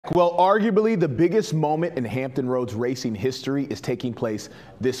Well, arguably the biggest moment in Hampton Roads racing history is taking place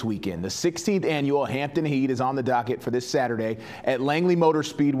this weekend. The 16th annual Hampton Heat is on the docket for this Saturday at Langley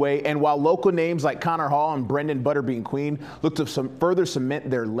Speedway. And while local names like Connor Hall and Brendan Butterbean Queen look to further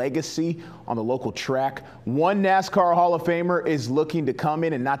cement their legacy on the local track, one NASCAR Hall of Famer is looking to come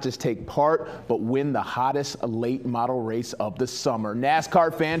in and not just take part, but win the hottest late model race of the summer.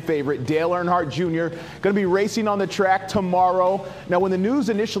 NASCAR fan favorite Dale Earnhardt Jr. going to be racing on the track tomorrow. Now, when the news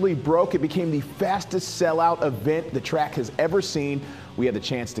initially broke, it became the fastest sellout event the track has ever seen. We had the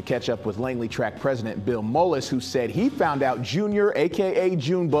chance to catch up with Langley track president Bill Mullis, who said he found out Junior, aka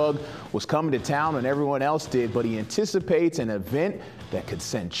Junebug, was coming to town when everyone else did, but he anticipates an event that could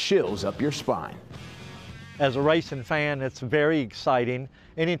send chills up your spine. As a racing fan, it's very exciting.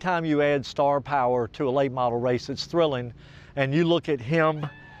 Anytime you add star power to a late model race, it's thrilling. And you look at him,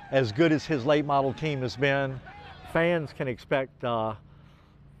 as good as his late model team has been, fans can expect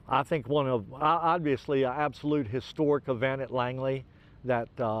I think one of, obviously, an absolute historic event at Langley that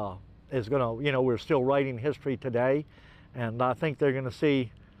is going to, we're still writing history today. And I think they're going to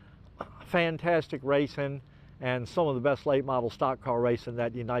see fantastic racing and some of the best late model stock car racing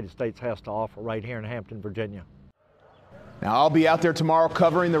that the United States has to offer right here in Hampton, Virginia. Now, I'll be out there tomorrow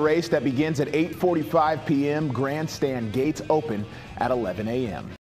covering the race that begins at 8:45 p.m. Grandstand gates open at 11 a.m.